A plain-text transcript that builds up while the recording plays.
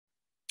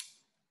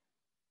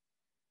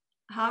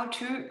how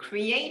to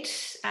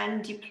create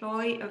and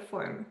deploy a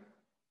form.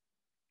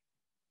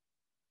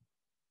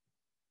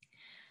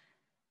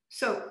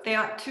 So there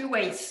are two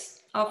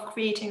ways of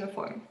creating a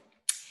form.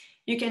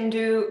 You can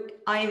do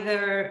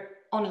either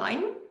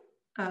online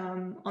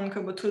on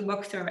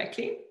Kobotoolbox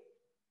directly,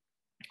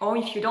 or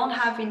if you don't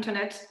have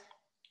internet,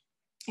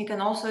 you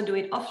can also do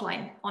it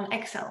offline on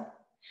Excel.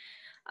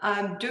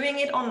 Doing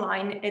it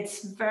online,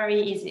 it's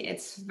very easy.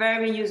 It's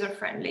very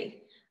user-friendly.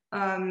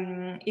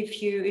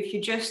 If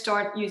you just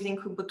start using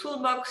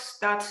Kobotoolbox,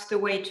 that's the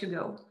way to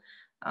go.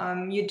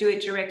 You do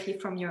it directly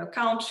from your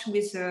account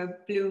with a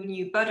blue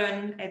new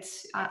button.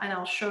 And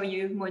I'll show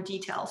you more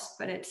details,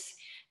 but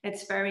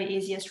it's very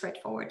easy and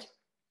straightforward.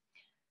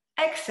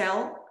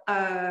 Excel,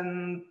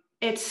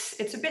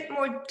 it's a bit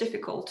more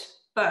difficult,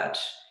 but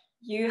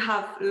you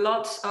have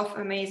lots of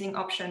amazing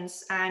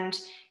options. And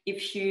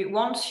if you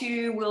once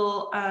you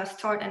will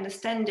start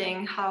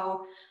understanding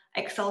how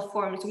Excel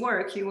forms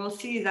work, you will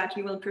see that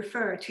you will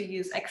prefer to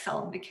use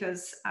Excel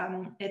because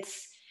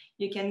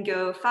you can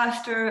go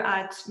faster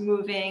at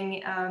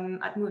moving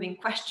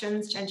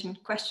questions, changing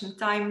question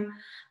time.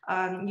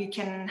 You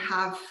can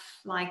have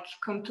like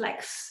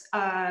complex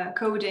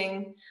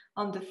coding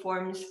on the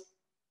forms.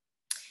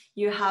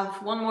 You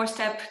have one more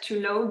step to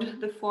load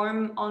the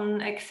form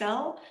on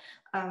Excel,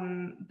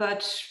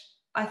 but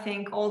I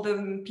think all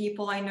the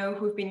people I know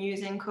who've been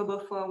using Kobo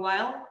for a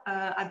while,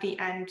 at the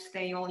end,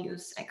 they all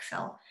use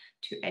Excel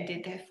to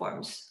edit their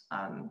forms.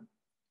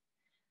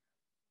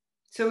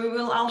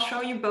 So I'll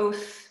show you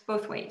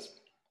both ways.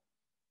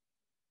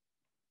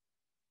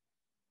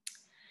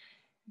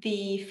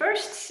 The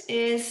first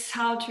is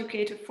how to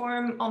create a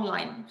form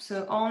online.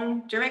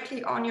 So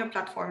directly on your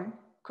platform,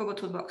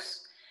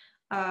 Kobotoolbox.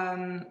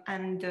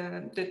 And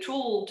the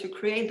tool to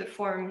create the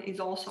form is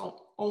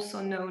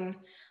also known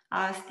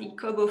as the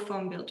Kobo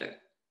Form Builder.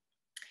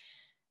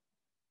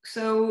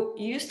 So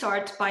you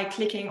start by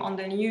clicking on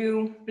the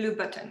new blue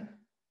button.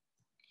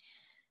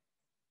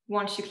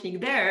 Once you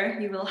click there,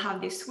 you will have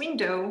this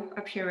window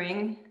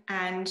appearing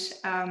and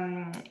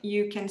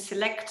you can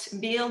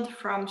select Build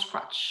from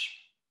Scratch.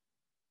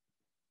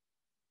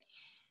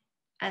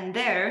 And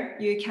there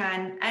you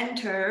can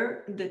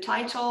enter the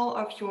title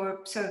of your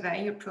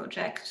survey, your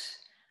project.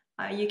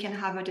 You can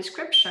have a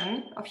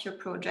description of your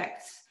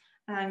project,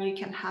 and you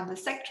can have the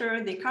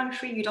sector, the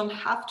country. You don't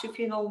have to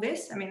fill all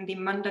this. I mean, the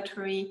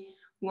mandatory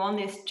one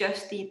is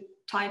just the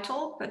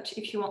title, but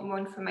if you want more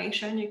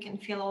information, you can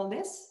fill all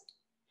this.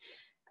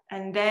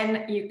 And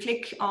then you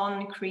click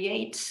on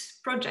Create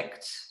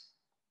Project.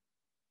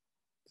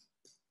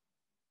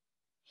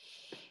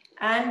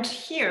 And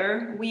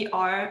here we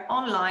are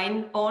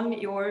online on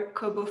your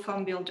Kobo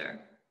Form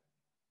Builder.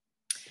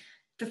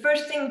 The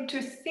first thing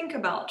to think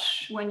about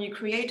when you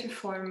create a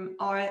form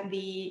are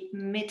the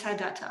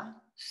metadata.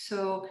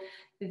 So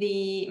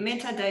the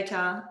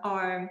metadata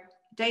are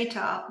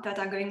data that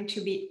are going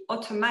to be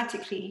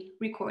automatically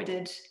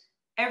recorded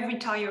every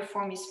time your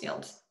form is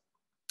filled.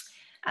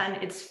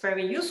 And it's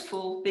very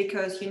useful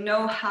because you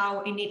know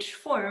how in each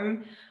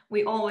form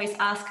we always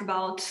ask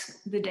about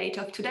the date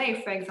of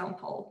today, for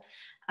example.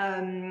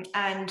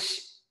 And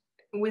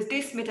with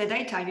this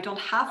metadata, you don't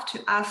have to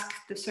ask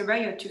the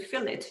surveyor to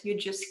fill it. You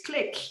just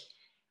click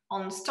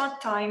on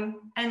start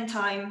time, end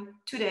time,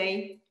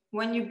 today,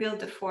 when you build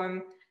the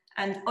form,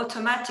 and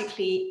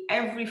automatically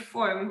every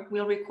form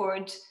will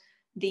record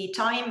the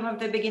time of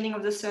the beginning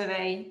of the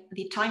survey,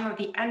 the time of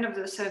the end of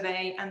the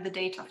survey, and the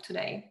date of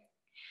today.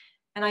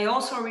 And I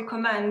also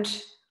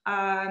recommend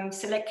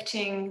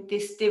selecting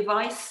this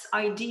device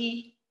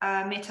ID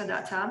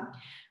metadata,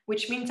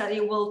 which means that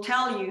it will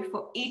tell you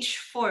for each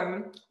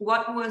form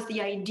what was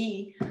the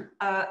ID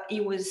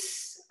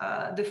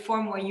the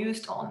form was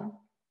used on,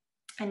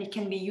 and it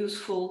can be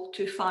useful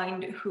to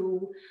find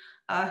who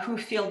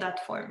filled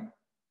that form.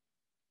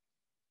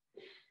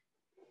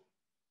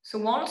 So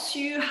once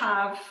you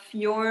have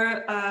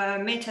your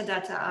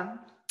metadata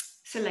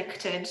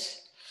selected,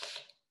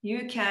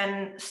 you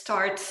can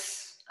start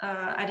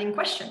adding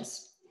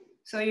questions.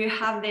 So you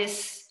have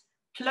this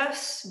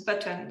plus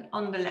button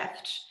on the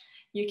left.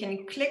 You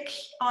can click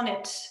on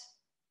it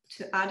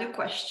to add a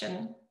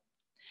question,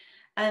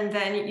 and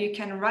then you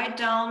can write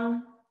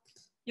down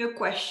your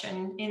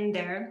question in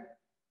there.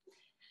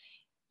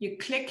 You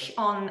click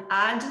on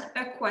add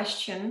a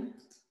question,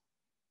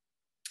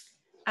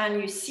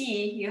 and you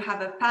see you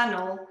have a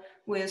panel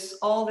with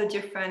all the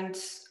different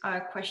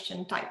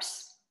question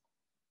types.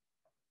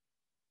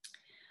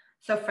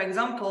 So for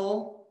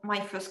example,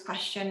 my first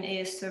question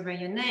is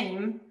surveyor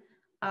name.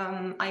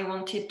 I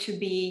want it to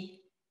be,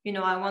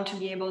 I want to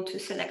be able to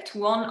select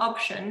one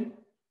option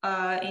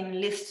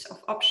in lists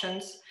of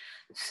options.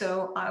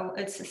 So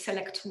it's a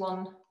select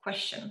one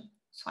question.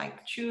 So I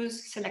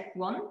choose select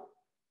one.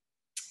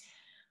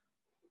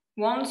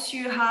 Once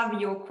you have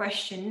your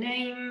question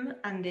name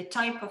and the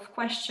type of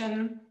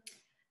question,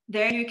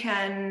 there you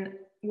can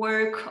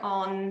work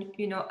on,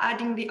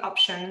 adding the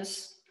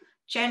options,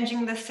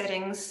 changing the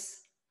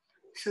settings.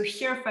 So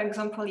here, for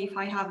example, if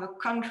I have a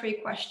country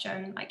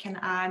question, I can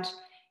add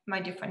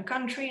my different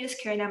countries,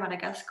 Kenya,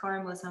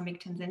 Madagascar,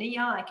 Mozambique,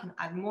 Tanzania. I can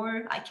add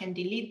more, I can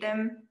delete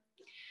them.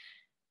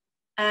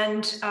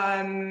 And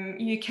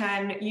you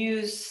can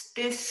use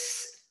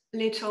this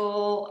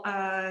little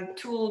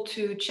tool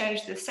to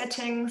change the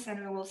settings, and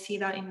we will see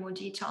that in more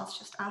details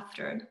just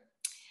after.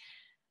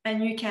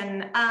 And you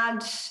can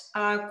add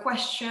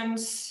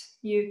questions,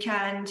 you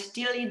can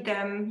delete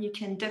them, you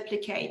can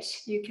duplicate,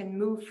 you can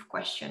move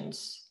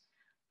questions,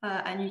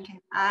 and you can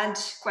add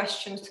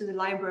questions to the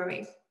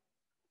library.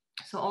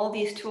 So all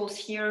these tools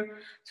here.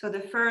 So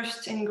the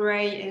first in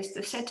gray is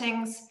the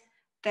settings.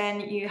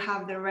 Then you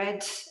have the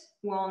red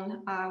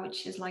one,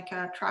 which is like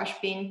a trash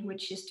bin,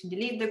 which is to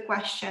delete the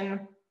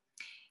question.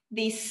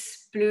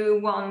 This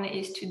blue one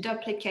is to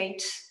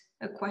duplicate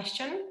a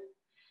question.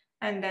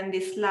 And then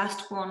this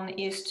last one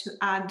is to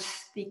add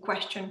the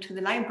question to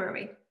the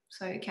library.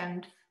 So you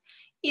can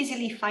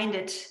easily find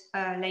it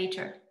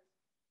later.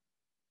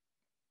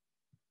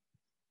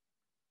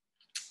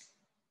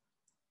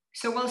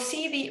 So we'll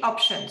see the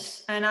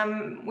options,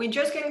 and we're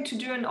just going to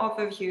do an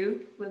overview.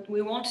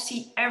 We won't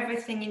see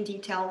everything in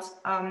details,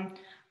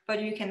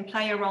 but you can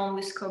play around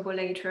with Kobo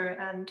later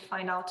and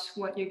find out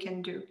what you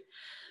can do.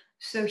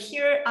 So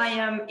here I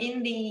am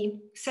in the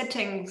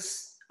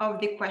settings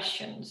of the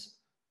questions.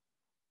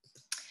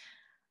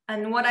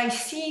 And what I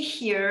see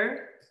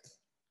here,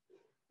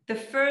 the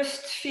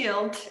first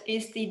field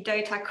is the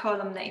data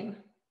column name.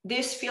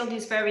 This field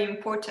is very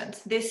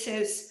important. This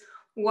is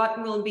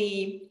what will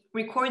be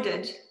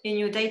recorded in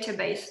your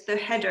database, the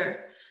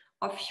header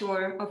of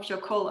your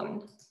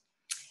column.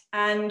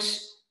 And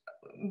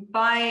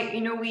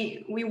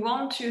we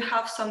want to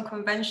have some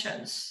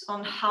conventions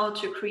on how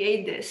to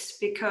create this,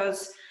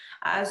 because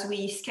as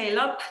we scale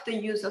up the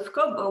use of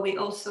Kobo, we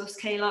also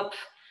scale up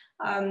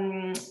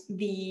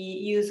the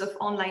use of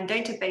online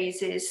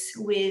databases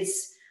with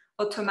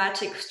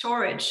automatic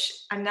storage,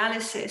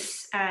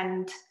 analysis,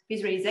 and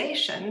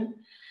visualization.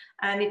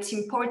 And it's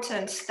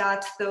important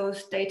that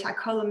those data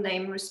column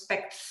names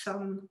respect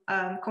some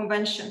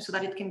conventions so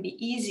that it can be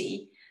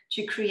easy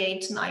to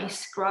create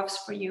nice graphs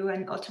for you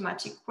and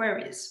automatic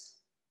queries.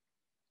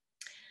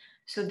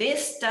 So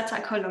this data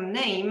column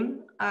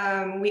name,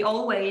 we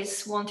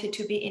always want it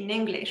to be in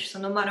English. So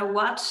no matter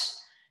what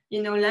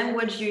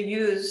language you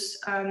use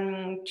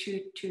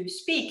to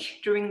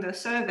speak during the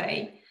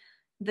survey,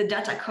 the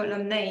data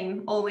column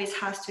name always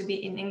has to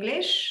be in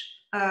English.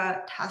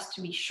 It has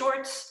to be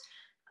short,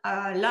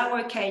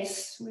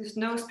 lowercase with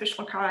no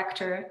special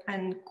character,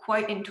 and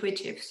quite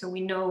intuitive, so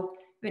we know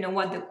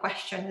what the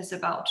question is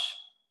about.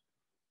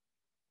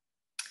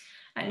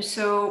 And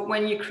so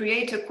when you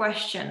create a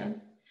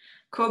question,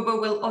 Kobo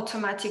will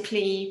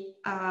automatically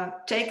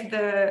take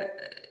the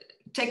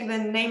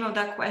name of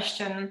that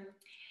question,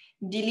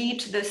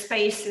 delete the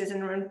spaces,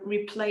 and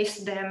replace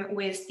them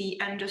with the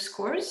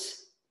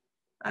underscores,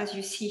 as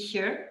you see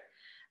here.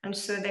 And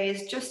so there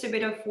is just a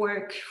bit of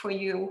work for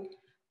you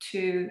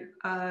to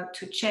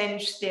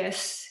change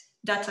this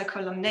data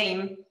column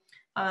name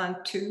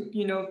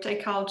to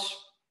take out,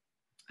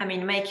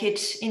 make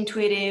it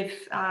intuitive,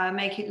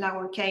 make it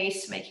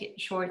lowercase, make it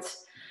short,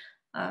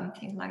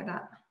 things like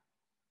that.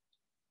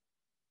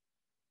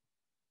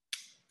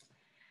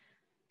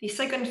 The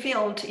second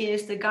field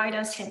is the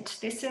guidance hint.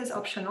 This is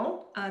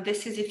optional.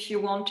 This is if you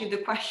want to, the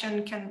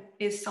question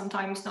is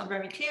sometimes not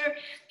very clear.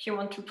 If you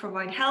want to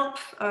provide help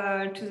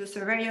to the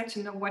surveyor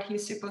to know what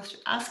he's supposed to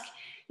ask,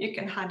 you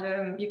can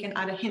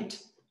add a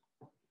hint.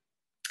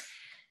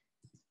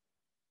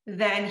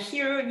 Then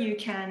here you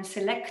can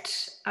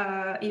select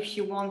if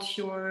you want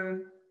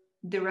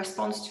the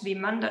response to be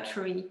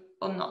mandatory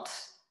or not.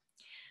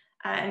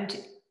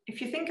 And if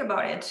you think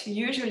about it,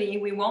 usually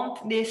we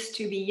want this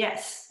to be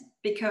yes,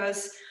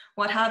 because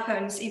what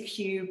happens if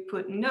you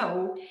put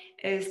no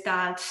is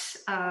that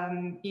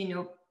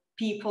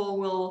people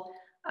will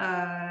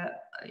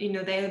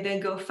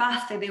they'll go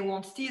faster, they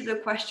won't see the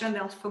question,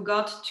 they'll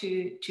forget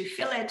to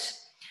fill it,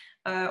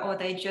 or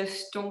they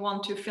just don't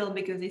want to fill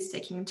because it's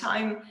taking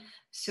time.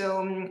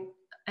 So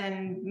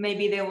and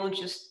maybe they'll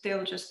just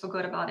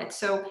forget about it.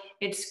 So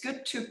it's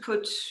good to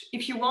put,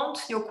 if you want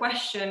your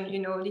question,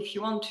 if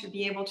you want to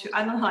be able to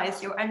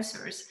analyze your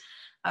answers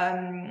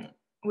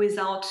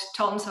without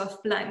tons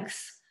of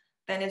blanks,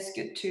 then it's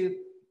good to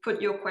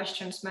put your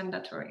questions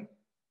mandatory.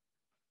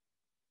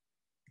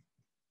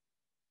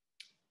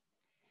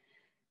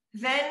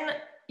 Then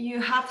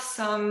you have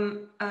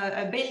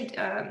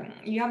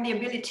you have the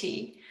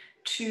ability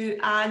to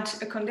add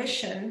a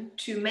condition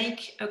to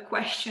make a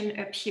question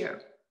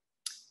appear.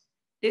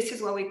 This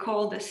is what we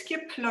call the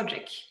skip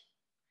logic.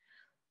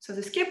 So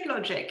the skip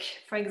logic,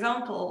 for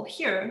example,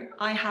 here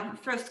I have a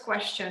first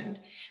question,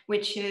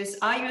 which is,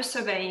 are you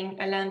surveying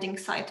a landing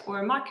site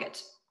or a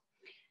market?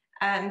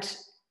 And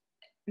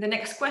the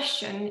next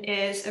question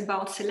is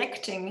about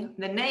selecting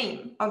the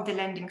name of the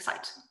landing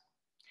site.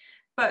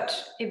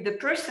 But if the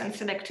person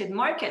selected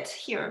market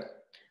here,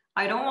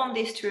 I don't want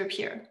this to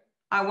appear.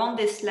 I want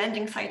this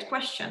landing site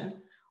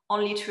question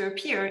only to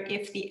appear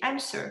if the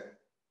answer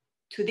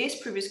to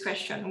this previous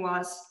question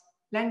was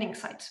landing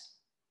site.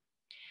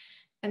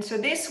 And so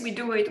this, we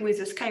do it with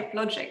escape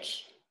logic.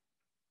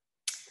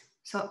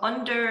 So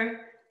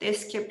under the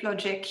escape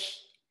logic,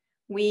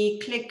 we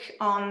click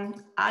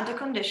on add a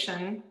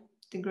condition,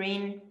 the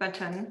green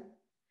button,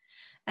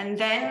 and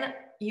then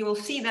you will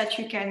see that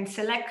you can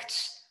select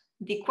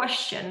the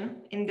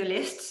question in the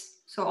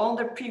list. So all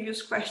the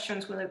previous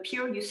questions will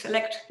appear. You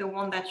select the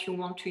one that you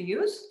want to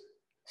use.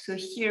 So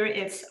here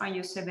it's, are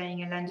you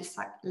surveying a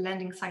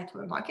landing site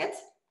or a market?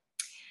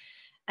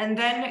 And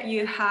then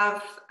you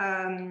have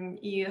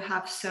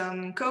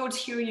some codes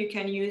here. You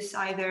can use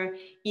either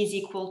is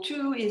equal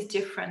to, is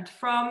different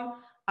from,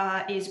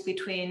 is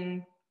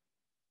between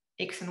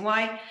X and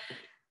Y.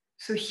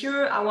 So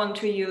here I want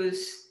to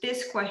use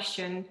this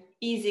question,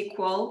 is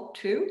equal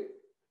to,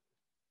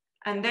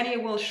 and then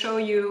it will show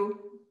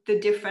you the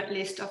different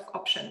list of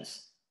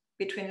options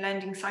between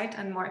landing site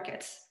and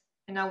markets.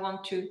 And I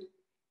want to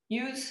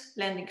use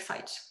landing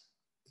site.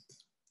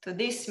 So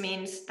this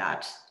means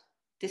that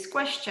this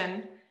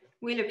question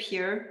will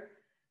appear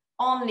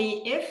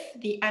only if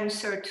the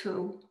answer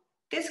to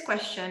this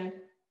question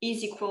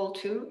is equal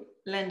to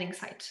landing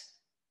site.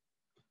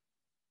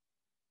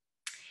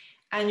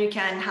 And you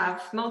can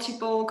have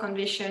multiple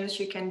conditions.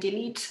 You can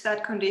delete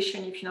that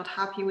condition if you're not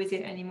happy with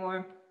it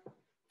anymore,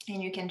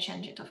 and you can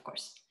change it, of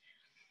course.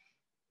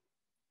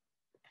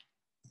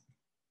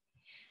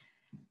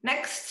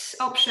 Next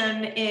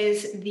option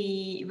is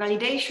the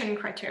validation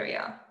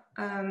criteria.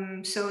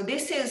 So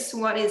this is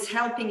what is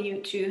helping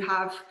you to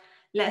have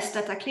less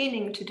data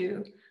cleaning to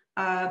do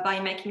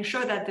by making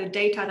sure that the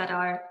data that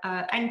are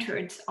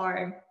entered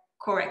are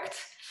correct.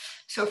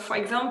 So for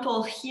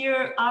example,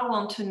 here I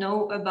want to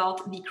know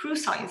about the crew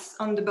size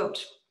on the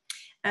boat.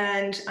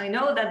 And I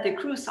know that the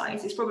crew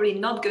size is probably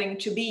not going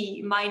to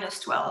be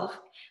 -12,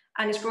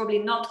 and it's probably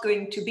not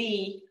going to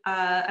be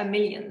 1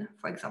 million,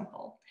 for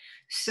example.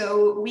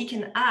 So we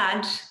can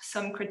add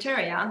some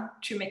criteria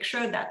to make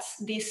sure that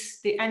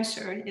the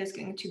answer is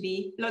going to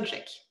be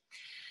logic.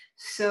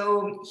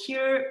 So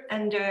here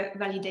under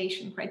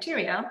validation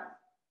criteria,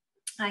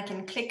 I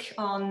can click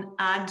on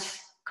add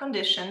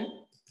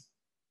condition.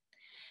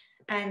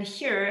 And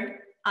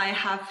here I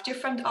have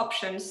different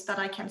options that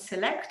I can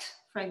select.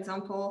 For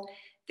example,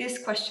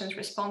 this question's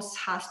response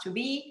has to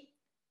be,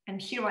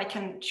 and here I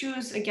can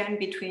choose again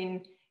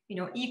between,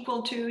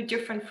 equal to,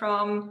 different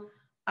from,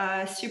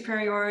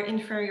 superior,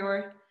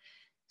 inferior.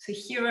 So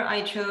here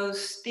I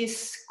chose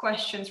this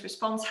question's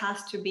response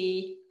has to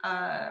be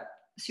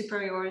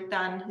superior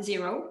than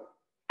 0,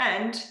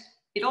 and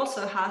it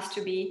also has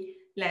to be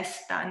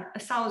less than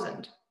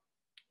 1,000.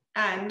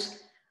 And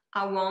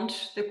I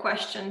want the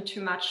question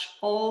to match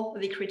all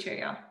the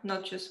criteria,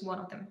 not just one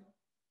of them.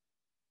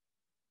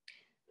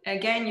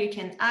 Again, you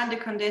can add the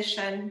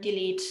condition,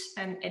 delete,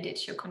 and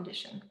edit your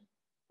condition.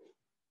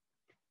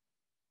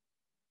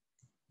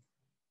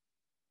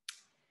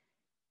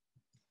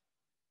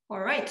 All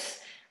right,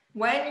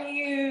 when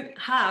you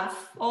have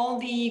all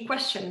the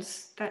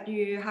questions that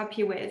you're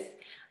happy with,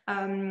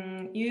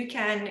 you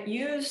can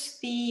use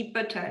the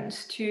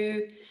buttons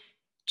to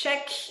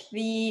check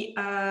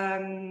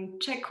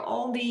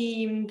all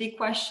the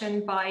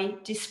question by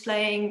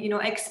displaying,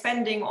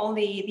 expanding all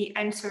the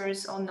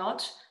answers or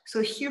not.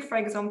 So here, for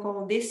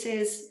example, this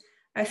is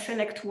a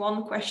select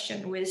one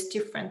question with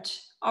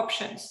different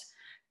options,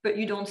 but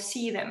you don't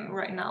see them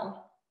right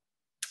now.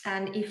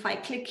 And if I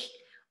click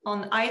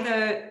on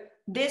either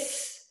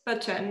this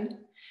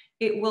button,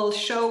 it will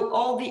show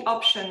all the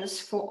options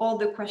for all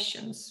the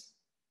questions.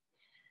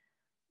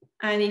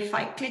 And if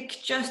I click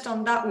just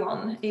on that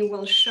one, it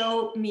will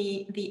show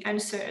me the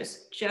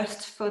answers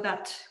just for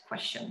that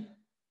question.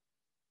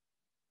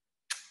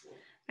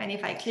 And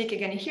if I click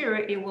again here,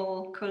 it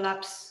will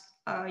collapse,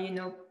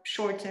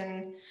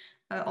 shorten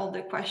all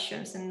the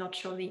questions and not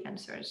show the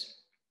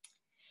answers.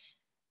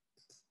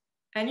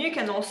 And you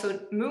can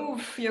also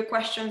move your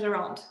questions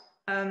around.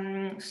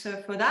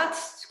 So for that,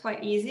 it's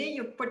quite easy.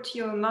 You put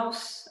your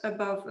mouse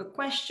above a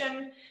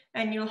question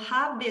and you'll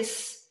have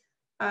this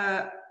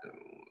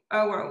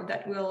arrow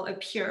that will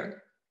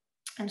appear.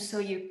 And so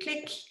you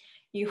click,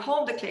 you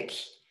hold the click,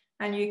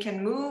 and you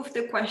can move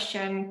the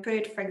question, put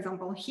it, for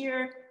example,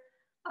 here,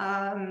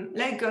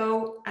 let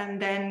go, and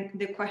then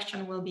the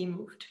question will be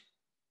moved.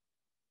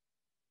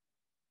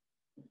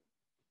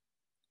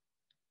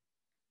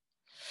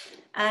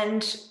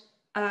 And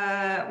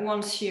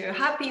once you're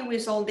happy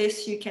with all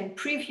this, you can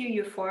preview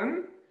your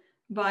form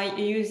by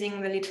using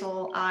the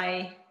little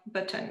I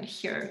button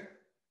here.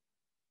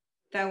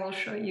 That will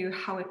show you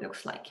how it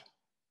looks like.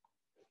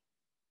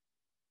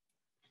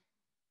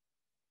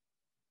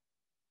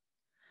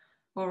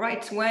 All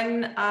right,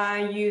 when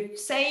you've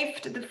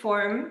saved the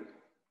form,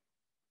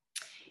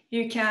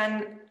 you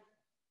can,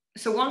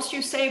 so once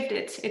you saved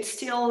it, it's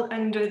still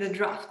under the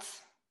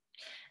drafts.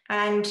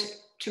 And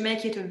to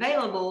make it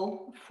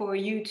available for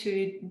you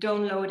to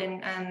download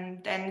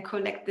and then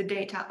collect the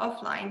data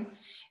offline,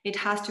 it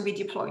has to be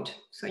deployed.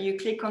 So you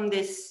click on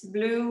this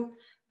blue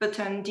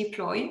button,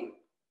 deploy,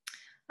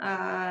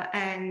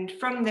 and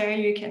from there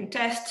you can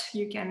test,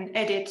 you can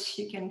edit,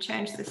 you can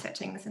change the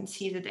settings and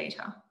see the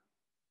data.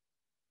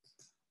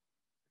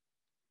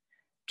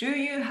 Do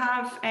you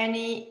have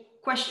any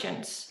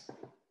questions